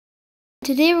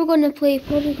Today we're going to play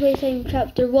Poppy Playtime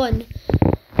Chapter 1.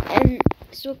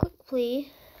 So click play.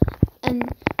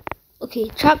 Okay,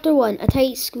 Chapter 1, A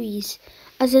Tight Squeeze.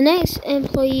 As the next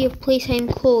employee of Playtime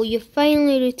Co., you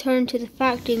finally returned to the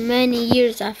factory many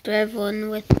years after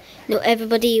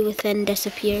everybody within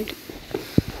disappeared.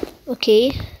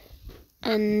 Okay,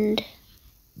 and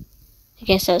I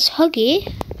guess that's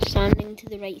Huggy, standing to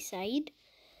the right side.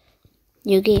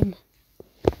 New game.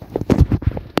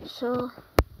 So...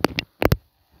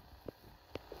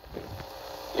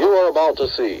 you are about to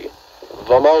see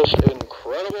the most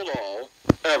incredible doll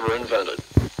ever invented.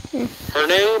 Her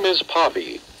name is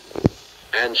Poppy,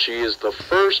 and she is the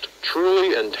first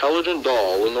truly intelligent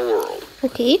doll in the world.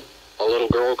 Okay. A little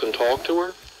girl can talk to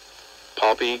her.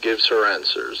 Poppy gives her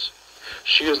answers.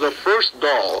 She is the first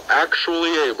doll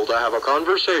actually able to have a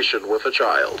conversation with a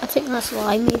child. I think that's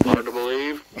why, maybe. Hard to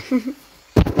believe?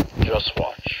 Just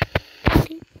watch.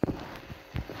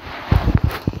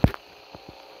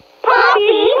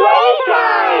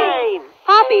 Playtime!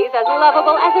 Poppy's as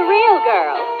lovable as a real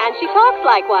girl, and she talks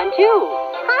like one too.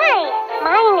 Hi,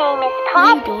 my name is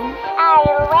Poppy. You don't. I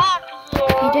love you.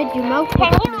 You did your mouth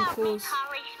Can open you and help me close.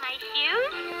 polish my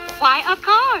shoes? Why, of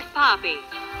course, Poppy.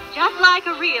 Just like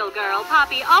a real girl,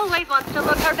 Poppy always wants to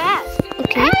look her best.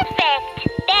 Okay. Perfect.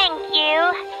 Thank you.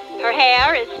 Her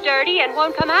hair is sturdy and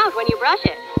won't come out when you brush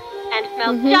it, and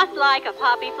smells just like a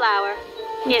poppy flower.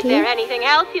 Is Okay. there anything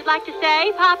else you'd like to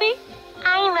say, Poppy?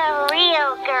 I'm a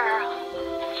real girl.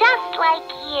 Just like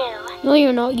you. No,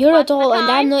 you're not. You're a doll, and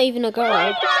I'm not even a girl.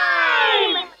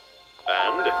 Time!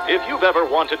 And if you've ever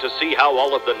wanted to see how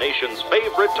all of the nation's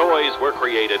favorite toys were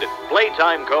created,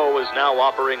 Playtime Co. is now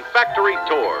offering factory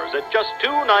tours at just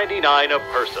 $2.99 a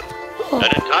person. An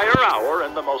entire hour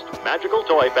in the most magical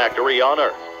toy factory on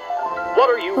Earth. What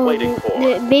are you waiting for?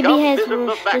 The baby Come has visit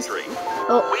the factory.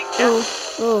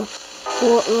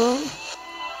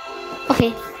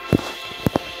 Okay.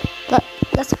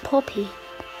 That's a Poppy.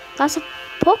 That's a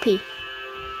Poppy.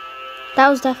 That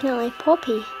was definitely a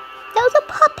Poppy. That was a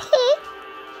puppy.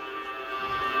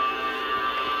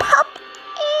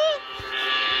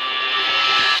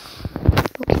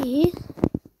 Okay.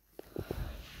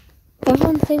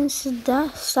 Everyone thinks the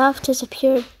staff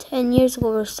disappeared 10 years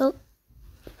ago. We're still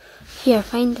here.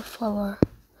 Find the flower.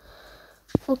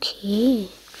 Okay.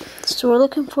 So we're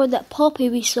looking for that Poppy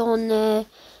we saw on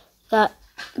that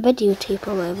videotape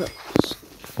or whatever it was.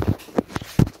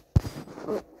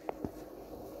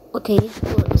 Okay, so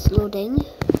it's loading.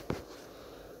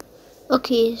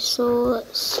 Okay, so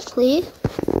let's play.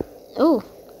 Oh,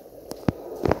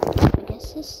 I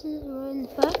guess this is we're in the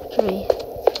factory.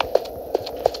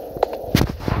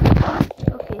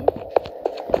 Okay.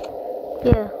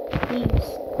 Yeah, please.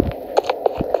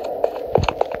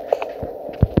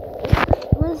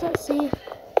 What does that say?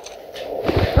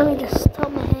 Let me just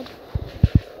top my head.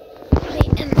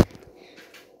 Wait,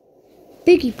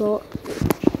 Biggie Bot.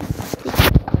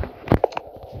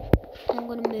 I'm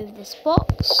gonna move this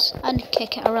box and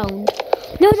kick it around.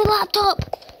 No, the laptop!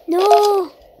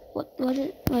 No! What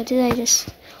did I just...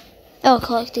 Oh, I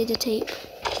collected the tape.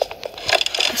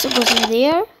 So it goes in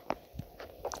there.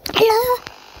 Hello?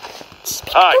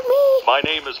 Speak Hi, to me. my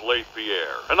name is Leif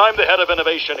Pierre, and I'm the head of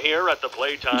innovation here at the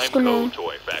Playtime Co.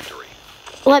 Toy Factory.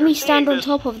 Let me Seeing stand on this,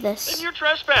 top of then this. you're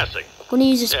trespassing. I'm gonna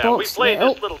use this Yeah, box. we play there.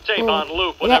 this little tape on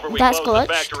loop whenever we that's close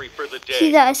the glitched. factory for the day.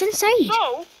 See that? It's inside.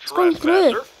 So, It's going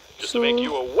through. trespasser, just to make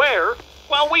you aware,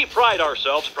 while we pride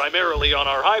ourselves primarily on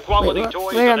our high-quality Wait,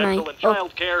 toys where and am I? excellent Oh.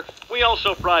 child care, we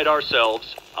also pride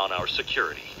ourselves on our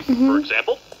security. For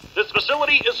example, this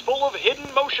facility is full of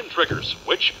hidden motion triggers,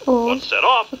 which, once set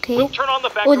off, okay. will turn on the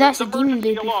factory's That's a demon emergency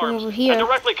baby from alarms over here. and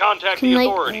directly contact Can the like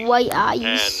authorities. white eyes.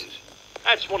 And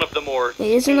that's one of the more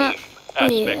Wait, isn't that? tame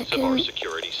Wait, aspects of our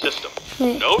security system.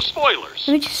 Wait. No spoilers.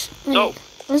 Let me just. Wait. So,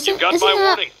 Isn't- you got isn't my that-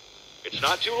 warning. It's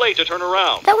not too late to turn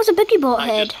around. That was a Biggie Bot I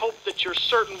head. just hope that you're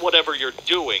certain whatever you're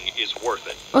doing is worth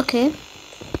it. Okay.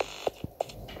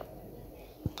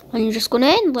 And you're just gonna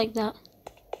end like that.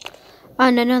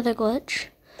 And another glitch.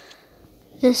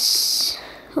 This.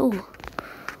 Oh.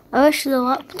 I wish the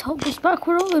laptop was back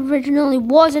where it originally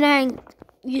was, and I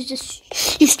use this.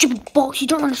 You stupid box, you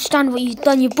don't understand what you've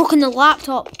done. You've broken the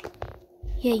laptop.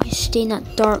 Yeah, you stay in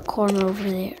that dark corner over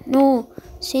there. No,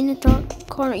 stay in the dark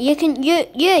corner. You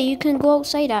can go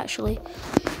outside actually.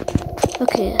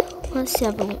 Okay, let's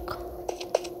have a look.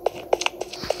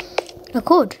 A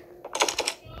code.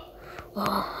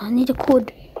 Oh, I need a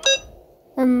code.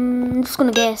 I'm just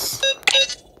gonna guess.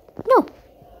 No.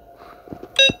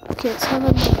 Okay, let's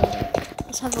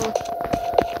have a look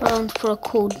around for a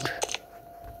code.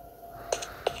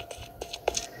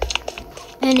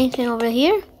 Anything over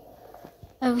here?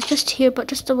 I was just here, but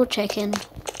just double checking.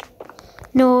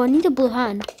 No, I need a blue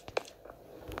hand.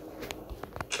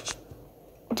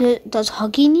 Does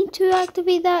Huggy need to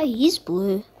activate that? He's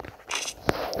blue.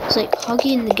 It's like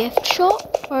Huggy in the gift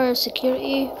shop or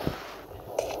security.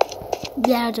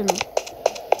 Yeah, I don't know.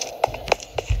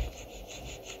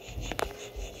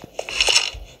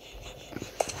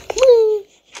 Whee!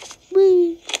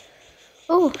 Whee!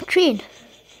 Oh, train.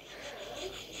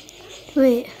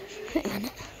 Wait a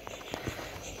minute.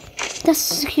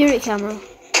 That's a security camera.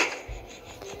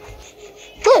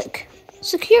 Look!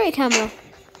 Security camera.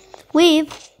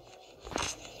 Wave.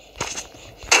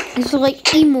 These are like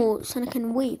emotes and I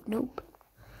can wave. Nope.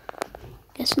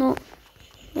 Guess not.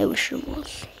 I wish it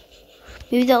was.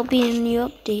 Maybe that'll be in a new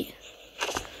update.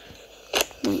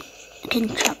 Like in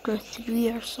chapter 3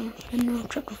 or something. No,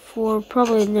 chapter 4.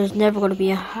 Probably there's never going to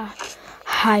be a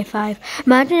high five.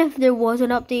 Imagine if there was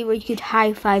an update where you could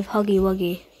high five Huggy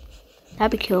Wuggy.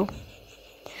 That'd be cool.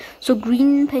 So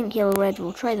green, pink, yellow, red.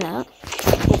 We'll try that.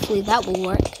 Hopefully that will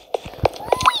work.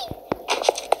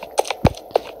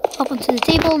 Up onto the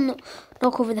table,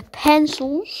 knock over the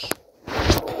pencils.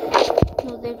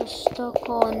 No, they're just stuck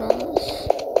on us.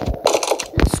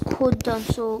 That's code done.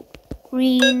 So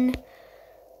green,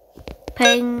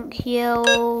 pink,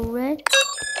 yellow, red.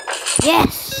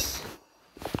 Yes!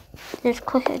 Let's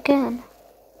click it again.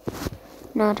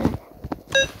 No, I don't.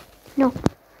 No.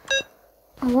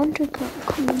 I want to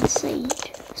come inside.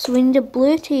 So we need a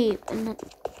blue tape. And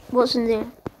what's in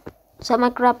there? Is that my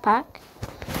grab pack?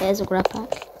 It is a grab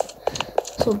pack.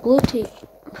 So blue tape.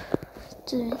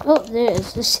 Oh, there it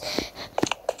is. This.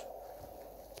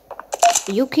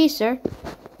 Are you okay, sir?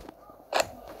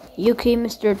 You okay,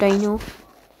 Mr. Dino?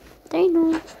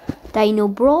 Dino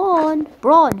Brawn.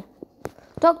 Brawn.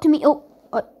 Talk to me. Oh,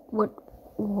 what?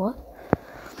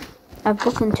 I've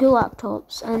broken 2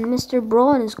 laptops and Mr.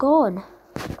 Brawn is gone.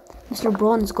 Mr.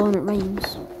 Brawn is gone, it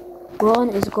rhymes. Brawn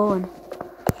is gone.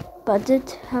 But I did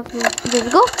have there we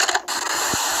go.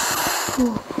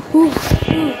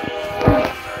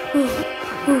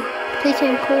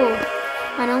 Playtime cool.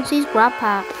 Announces grab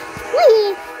pack.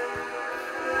 Whee!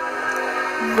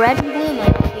 Red and blue,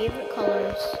 my favorite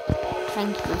colors.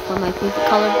 Thank you for my favorite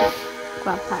color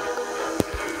grab pack.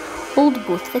 Hold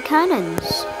both the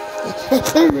cannons.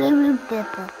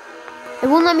 It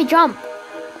won't let me jump.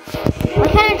 Why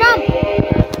can't I jump?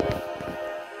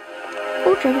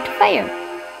 Oh, trigger to fire.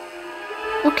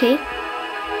 Okay.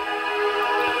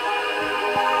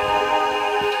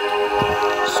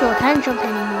 So I can't jump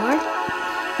anymore.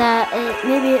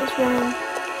 Maybe it's when.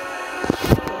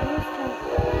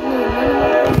 No, none of my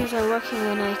buttons are working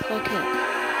when I click it.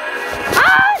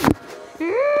 Ah!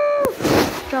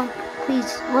 Jump,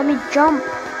 please. Let me jump.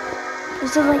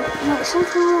 Is there like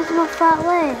something wrong with my fat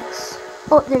legs?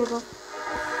 Oh, there we go.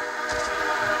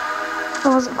 I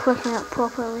wasn't clicking it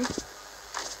properly.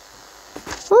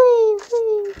 Whee,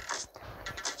 whee.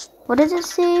 What does it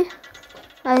say?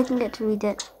 I didn't get to read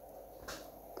it.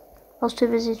 I was too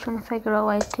busy trying to figure out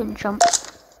why I couldn't jump.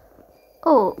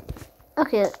 Oh,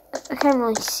 okay. I can't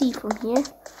really see from here.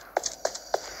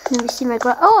 Maybe see my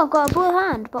oh, I've got a blue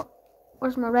hand, but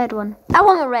where's my red one? I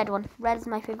want my red one. Red is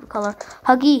my favorite color.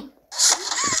 Huggy,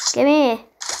 give me.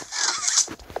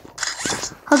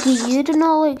 Huggy, you do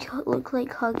not look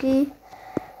like Huggy.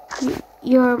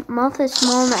 Your mouth is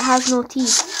small and it has no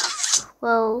teeth.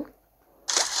 Well,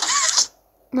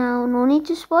 now no need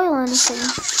to spoil anything.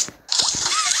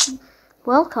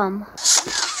 Welcome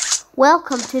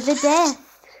to the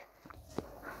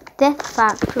death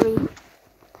factory.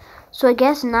 So I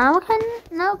guess now can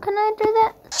I do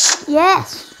that?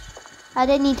 Yes. I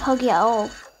didn't need Huggy at all.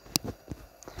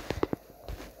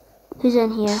 Who's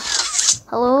in here?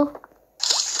 Hello?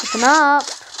 Open up.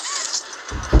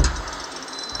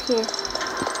 Okay.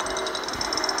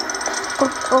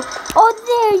 Oh,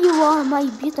 there you are, my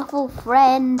beautiful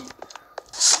friend.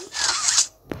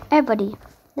 Everybody,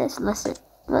 let's listen.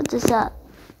 What is that?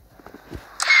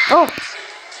 Oh,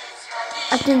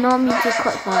 I did not mean to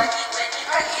click that.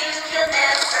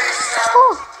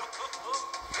 Oh.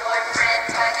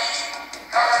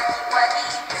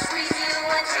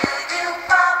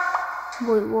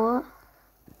 Wait, what?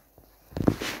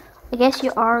 I guess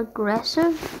you are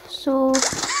aggressive, so...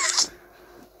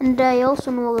 And I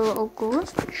also know a little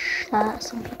glitch that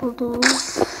some people do.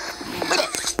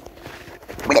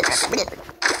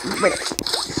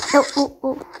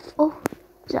 Oh.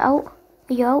 Is it out?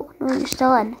 Are you out? No, you're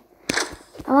still in.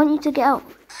 I want you to get out.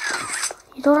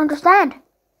 You don't understand.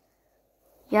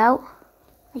 You out?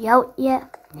 Are you out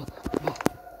yet?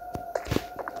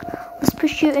 Let's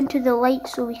push you into the light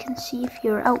so we can see if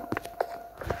you're out.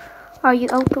 Are you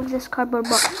out of this cardboard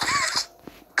box?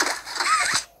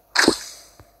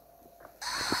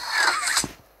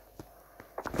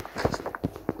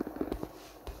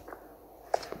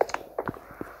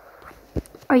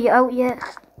 Are you out yet?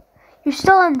 You're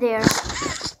still in there.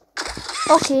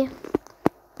 Okay.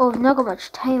 Oh, I've not got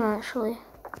much time actually.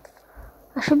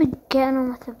 I should be getting on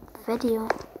with the video.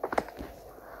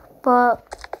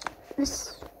 But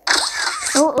this.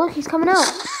 Oh, look, he's coming out.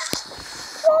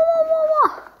 Whoa, whoa, whoa,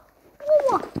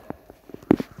 whoa.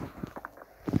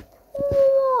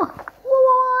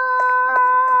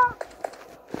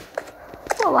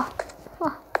 Whoa, whoa.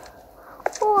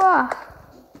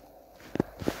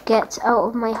 Get out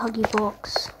of my huggy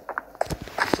box.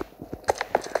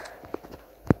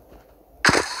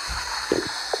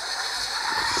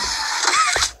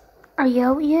 Are you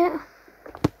out yet?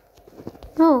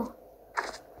 No.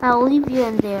 I'll leave you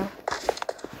in there.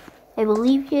 I will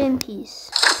leave you in peace.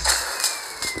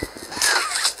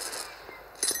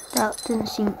 That didn't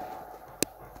seem...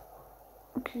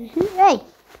 Hey!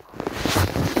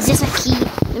 Is this a key?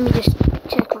 Let me just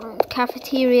check around the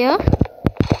cafeteria.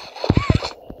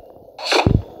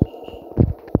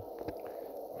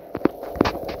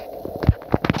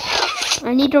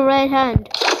 I need a right hand.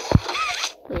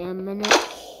 Wait a minute.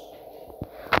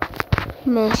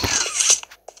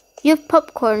 You have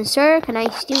popcorn, sir. Can I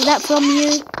steal that from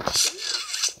you?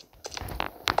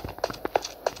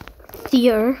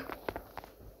 Theater.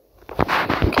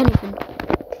 I can't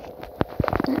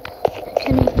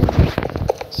even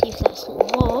see if that's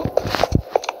locked.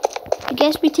 I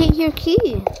guess we take your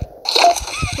key.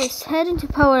 Let's head into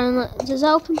power and does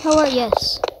that open power?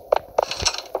 Yes.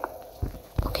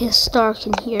 Okay, it's dark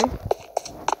in here.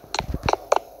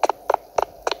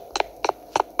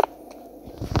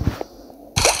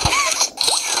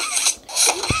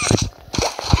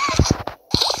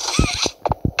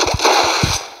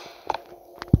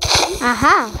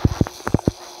 Aha!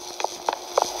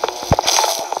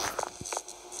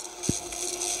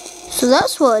 So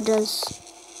that's what it does.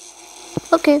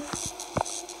 Okay.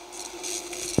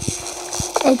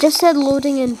 It just said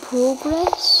loading in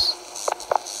progress.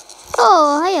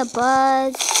 Oh, hiya,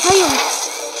 Buzz.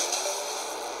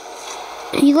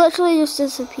 Hiya. He literally just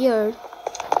disappeared.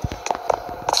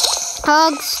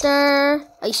 Hugster.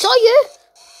 I saw you.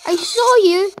 I saw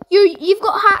you. You've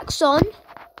got hacks on.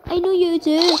 I know you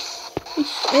do. I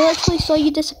literally saw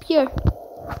you disappear.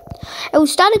 I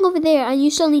was standing over there and you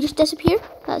suddenly just disappeared.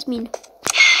 That's mean.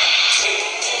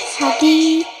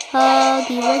 Huggy,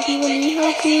 huggy, wuggy, wuggy,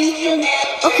 huggy, huggy.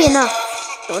 Okay, enough.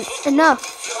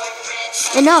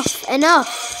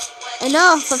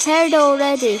 I've heard it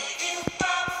already.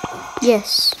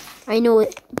 Yes, I know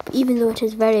it, even though it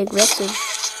is very aggressive.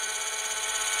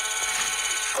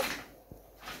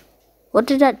 What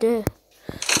did that do?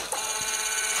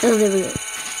 Oh, there we go.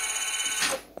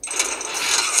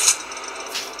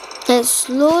 Let's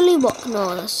slowly walk. No,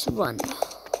 let's run.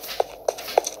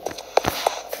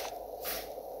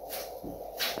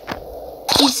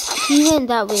 He went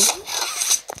that way.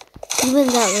 He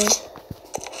went that way.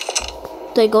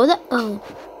 Do I go that? Oh.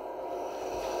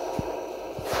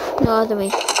 No, other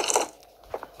way.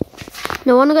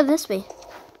 No, I want to go this way.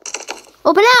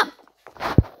 Open up!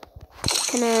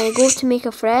 Can I go to make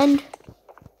a friend?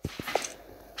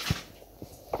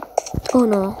 Oh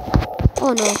no.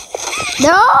 Oh no.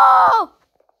 No!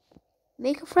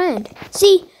 Make a friend.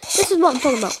 See, this is what I'm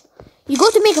talking about. You go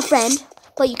to make a friend,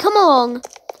 but you come along.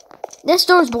 This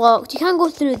door's blocked. You can't go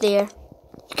through there.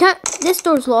 You can't. This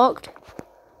door's locked.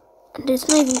 And it's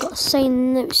not even got a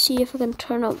sign. Let me see if I can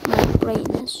turn up my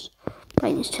brightness.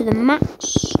 Brightness to the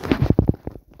max.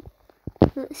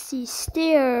 Let's see.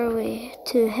 Stairway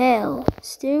to hell.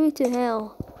 Stairway to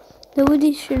hell.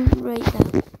 Nobody shouldn't write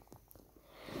that.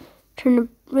 Turn the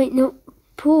right. No.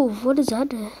 Oh, what does that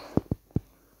do?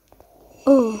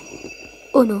 Oh.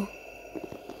 Oh no.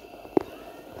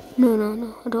 No,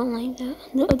 I don't like that.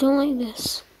 No, I don't like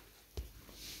this.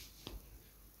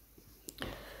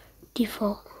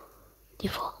 Default.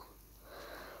 Let's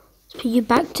put you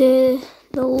back to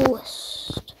the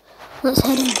lowest. Let's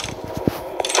head in.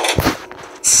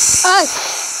 Oh!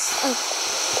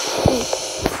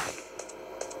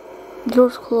 The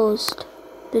door's closed.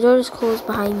 The door is closed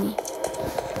behind me.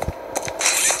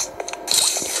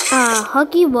 Ah,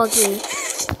 Huggy Wuggy.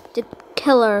 The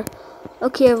killer.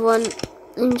 Okay, everyone.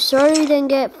 I'm sorry we didn't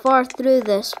get far through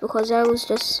this because I was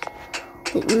just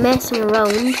like messing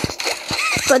around.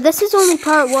 But this is only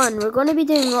part 1. We're going to be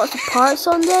doing lots of parts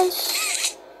on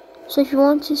this. So if you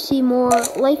want to see more,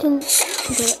 like and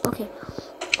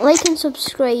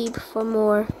subscribe for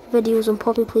more videos on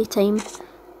Poppy Playtime.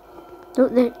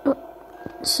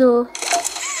 So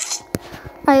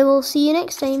I will see you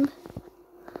next time.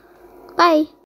 Bye.